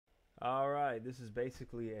Alright, this is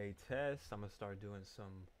basically a test. I'm gonna start doing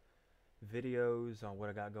some videos on what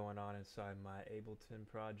I got going on inside my Ableton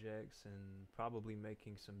projects and probably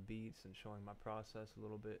making some beats and showing my process a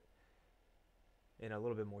little bit in a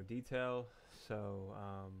little bit more detail. So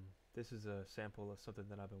this is a sample of something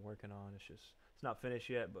that I've been working on. It's not finished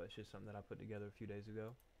yet, but it's just something that I put together a few days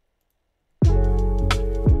ago.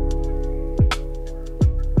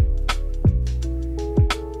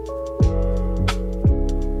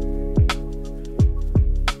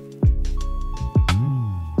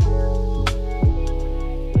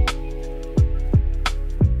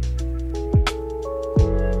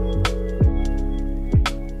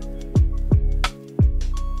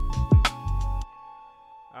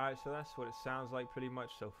 Alright, so that's what it sounds like pretty much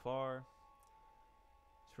so far.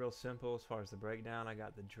 It's real simple as far as the breakdown. I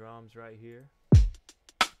got the drums right here.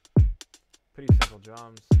 Pretty simple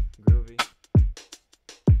drums, groovy.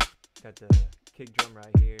 Got the kick drum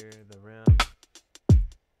right here, the rim.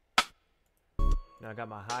 Now I got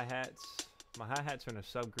my hi-hats. My hi-hats are in a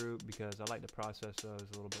subgroup because I like to process those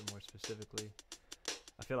a little bit more specifically.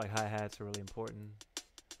 I feel like hi-hats are really important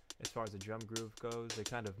as far as the drum groove goes. They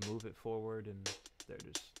kind of move it forward and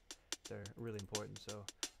they're really important. So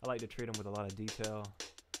I like to treat them with a lot of detail.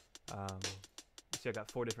 See, I got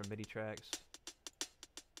 4 different MIDI tracks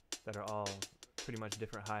that are all pretty much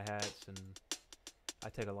different hi-hats, and I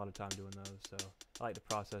take a lot of time doing those. So I like to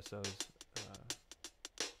process those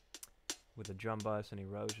with the drum bus and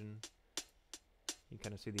erosion. You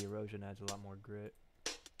kind of see the erosion adds a lot more grit,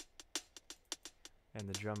 and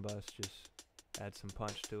the drum bus just adds some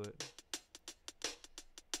punch to it.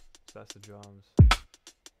 So that's the drums.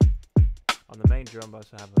 On the main drum bus,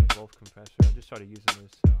 I have a Wolf compressor. I just started using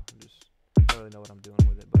this, so I don't really know what I'm doing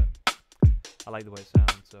with it, but I like the way it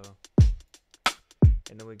sounds. So,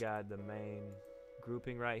 and then we got the main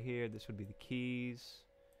grouping right here. This would be the keys,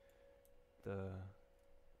 the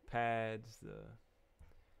pads, the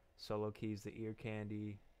solo keys, the ear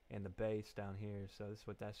candy, and the bass down here. So this is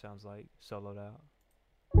what that sounds like soloed out.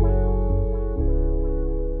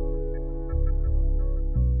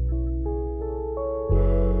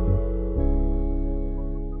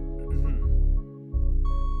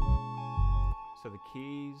 So the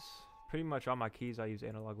keys, pretty much all my keys I use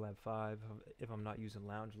Analog Lab 5 if I'm not using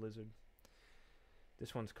Lounge Lizard.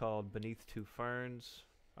 This one's called Beneath Two Ferns.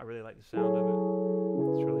 I really like the sound of it.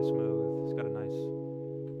 It's really smooth. It's got a nice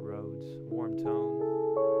Rhodes warm tone.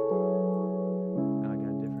 And I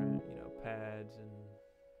got different, pads, and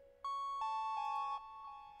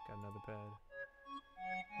got another pad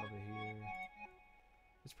over here.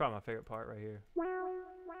 It's probably my favorite part right here.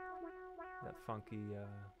 That funky, I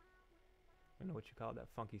don't know what you call it, that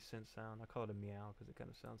funky synth sound. I call it a meow because it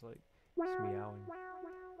kind of sounds like it's meowing.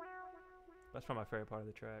 That's probably my favorite part of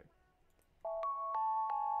the track.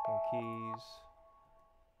 More keys.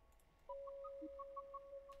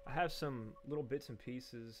 I have some little bits and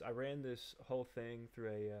pieces. I ran this whole thing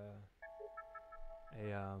through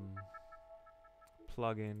a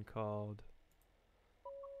plugin called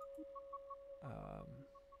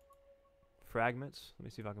Fragments. Let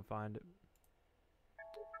me see if I can find it.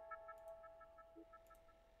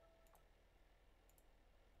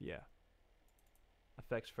 Yeah,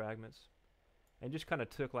 effects fragments, and just kind of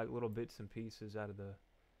took like little bits and pieces out of the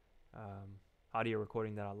audio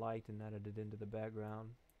recording that I liked and added it into the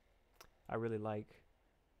background. I really like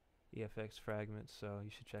EFX fragments, so you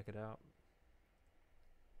should check it out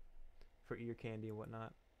for ear candy and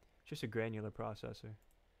whatnot. It's just a granular processor.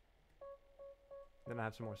 Then I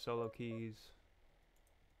have some more solo keys.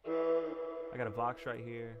 I got a Vox right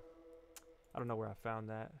here. I don't know where I found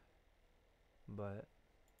that, but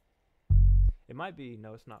it might be,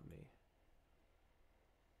 no, it's not me.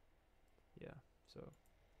 Yeah, so.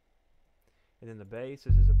 And then the bass,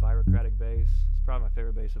 this is a birocratic bass. It's probably my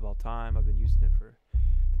favorite bass of all time. I've been using it for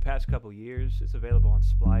the past couple years. It's available on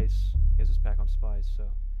Splice. He has this pack on Splice,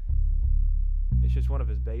 so. It's just one of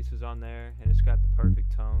his basses on there, and it's got the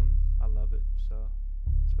perfect tone. I love it, so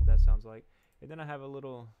that's what that sounds like. And then I have a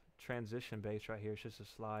little transition bass right here. It's just a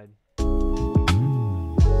slide.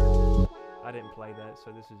 I didn't play that,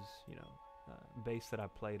 so this is, bass that I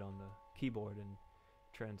played on the keyboard and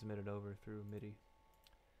transmitted over through MIDI.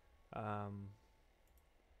 And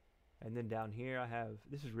then down here I have,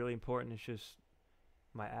 this is really important, it's just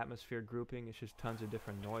my atmosphere grouping. It's just tons of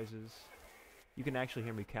different noises. You can actually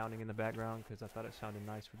hear me counting in the background because I thought it sounded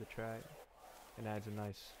nice with the track and adds a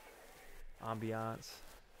nice ambiance.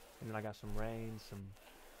 And then I got some rain, some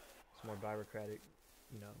more birocratic,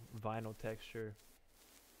 vinyl texture.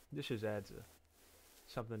 This just adds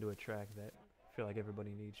something to a track that I feel like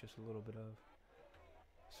everybody needs just a little bit of.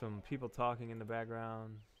 Some people talking in the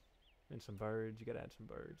background, And some birds. You gotta add some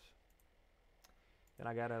birds. And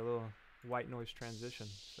I got a little white noise transition,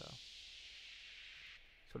 so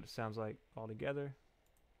that's what it sounds like all together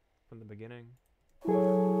from the beginning.